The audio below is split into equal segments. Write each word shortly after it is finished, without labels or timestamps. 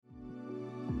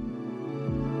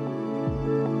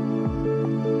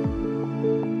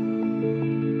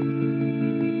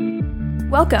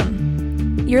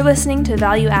Welcome. You're listening to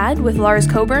Value Add with Lars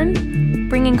Coburn,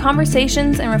 bringing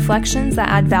conversations and reflections that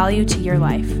add value to your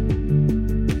life.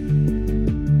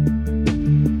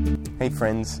 Hey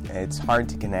friends, it's hard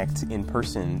to connect in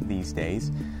person these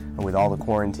days with all the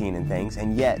quarantine and things,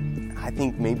 and yet I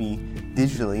think maybe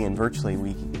digitally and virtually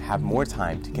we have more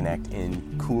time to connect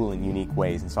in cool and unique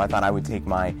ways. And so I thought I would take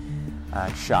my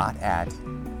shot at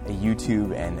a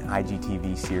YouTube and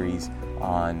IGTV series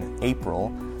on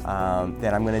April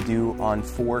that I'm going to do on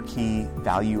 4 key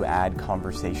value add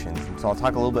conversations. And so I'll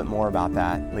talk a little bit more about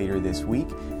that later this week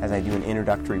as I do an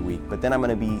introductory week. But then I'm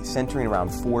going to be centering around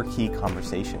 4 key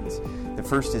conversations. The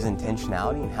first is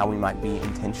intentionality and how we might be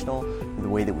intentional in the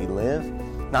way that we live,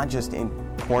 not just in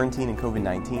quarantine and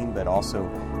COVID-19, but also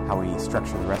how we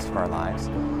structure the rest of our lives,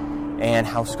 and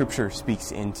how Scripture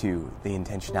speaks into the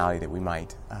intentionality that we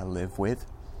might live with.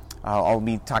 I'll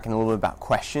be talking a little bit about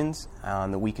questions on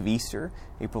the week of Easter,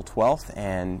 April 12th,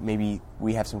 and maybe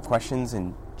we have some questions,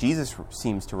 and Jesus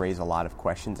seems to raise a lot of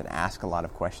questions and ask a lot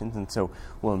of questions, and so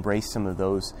we'll embrace some of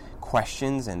those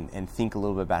questions and think a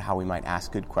little bit about how we might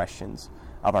ask good questions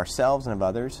of ourselves and of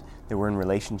others that we're in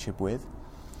relationship with.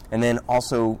 And then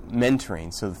also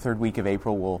mentoring. So the third week of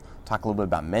April, we'll talk a little bit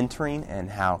about mentoring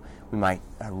and how we might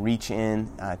reach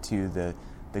in to the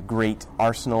great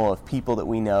arsenal of people that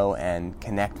we know and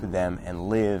connect with them and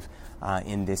live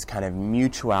in this kind of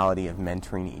mutuality of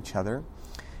mentoring each other.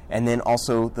 And then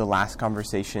also the last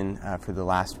conversation for the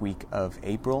last week of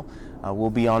April will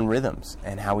be on rhythms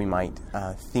and how we might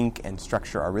think and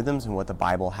structure our rhythms and what the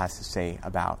Bible has to say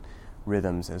about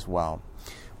rhythms as well.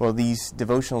 Well, these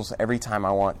devotionals, every time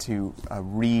I want to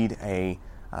read a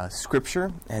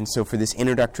scripture, and so for this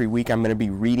introductory week, I'm going to be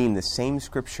reading the same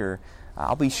scripture.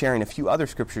 I'll be sharing a few other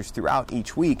scriptures throughout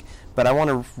each week, but I want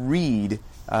to read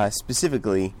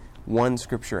specifically one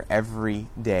scripture every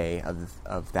day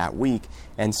of that week.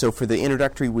 And so for the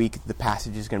introductory week, the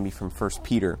passage is going to be from 1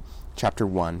 Peter chapter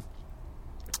 1.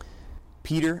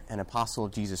 Peter, an apostle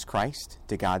of Jesus Christ,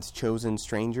 to God's chosen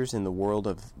strangers in the world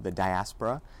of the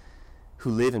diaspora, who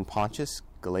live in Pontus,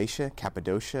 Galatia,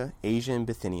 Cappadocia, Asia, and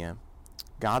Bithynia.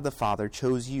 God the Father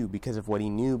chose you because of what He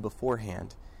knew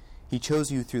beforehand. He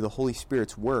chose you through the Holy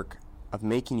Spirit's work of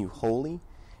making you holy,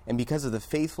 and because of the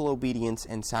faithful obedience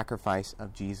and sacrifice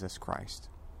of Jesus Christ.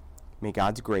 May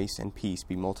God's grace and peace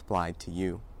be multiplied to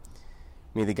you.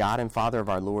 May the God and Father of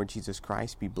our Lord Jesus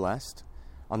Christ be blessed.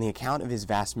 On the account of His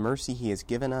vast mercy, He has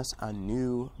given us a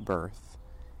new birth.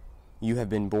 You have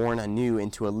been born anew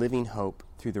into a living hope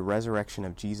through the resurrection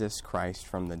of Jesus Christ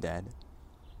from the dead.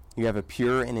 You have a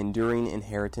pure and enduring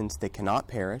inheritance that cannot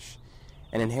perish,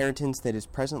 an inheritance that is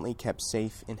presently kept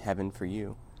safe in heaven for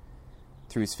you.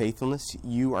 Through His faithfulness,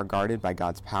 you are guarded by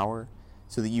God's power,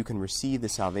 so that you can receive the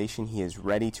salvation He is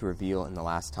ready to reveal in the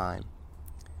last time.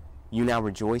 You now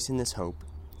rejoice in this hope,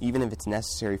 even if it's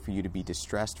necessary for you to be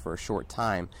distressed for a short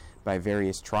time by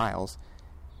various trials.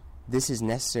 This is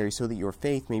necessary so that your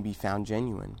faith may be found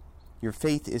genuine. Your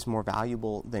faith is more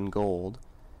valuable than gold,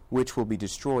 which will be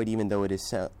destroyed even though it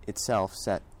is itself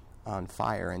set on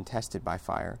fire and tested by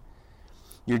fire.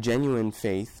 Your genuine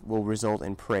faith will result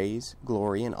in praise,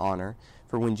 glory, and honor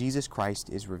for when Jesus Christ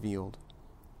is revealed.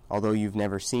 Although you've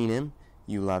never seen Him,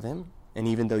 you love Him, and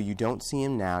even though you don't see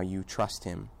Him now, you trust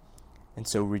Him. And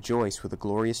so rejoice with a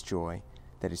glorious joy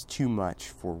that is too much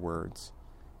for words.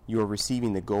 You are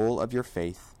receiving the goal of your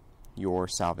faith, your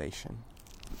salvation.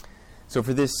 So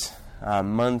for this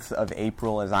month of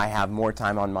April, as I have more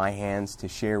time on my hands to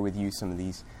share with you some of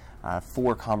these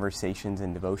 4 conversations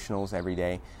and devotionals every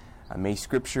day, may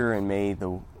Scripture and may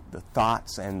the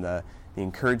thoughts and the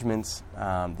encouragements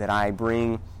that I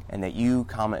bring and that you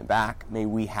comment back, may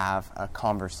we have a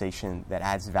conversation that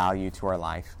adds value to our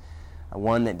life.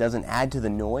 One that doesn't add to the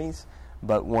noise,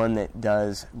 but one that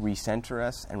does recenter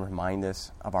us and remind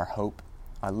us of our hope,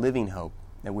 our living hope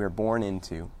that we're born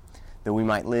into, that we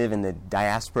might live in the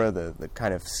diaspora, the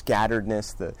kind of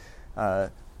scatteredness, the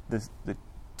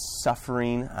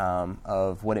suffering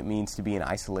of what it means to be in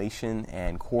isolation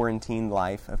and quarantine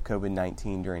life of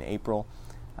COVID-19 during April.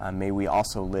 May we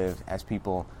also live as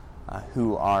people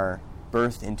who are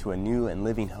birthed into a new and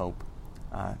living hope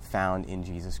found in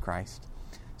Jesus Christ.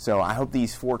 So I hope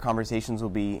these 4 conversations will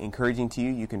be encouraging to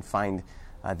you. You can find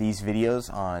these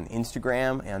videos on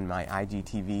Instagram and my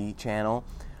IGTV channel.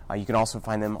 You can also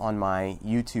find them on my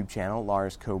YouTube channel,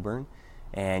 Lars Coburn,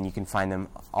 and you can find them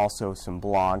also some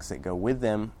blogs that go with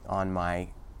them on my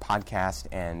podcast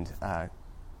and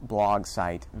blog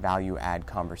site,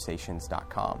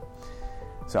 valueaddconversations.com.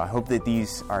 So I hope that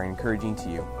these are encouraging to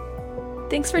you.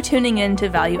 Thanks for tuning in to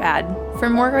Value Add. For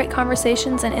more great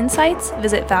conversations and insights,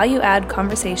 visit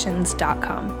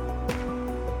valueaddconversations.com.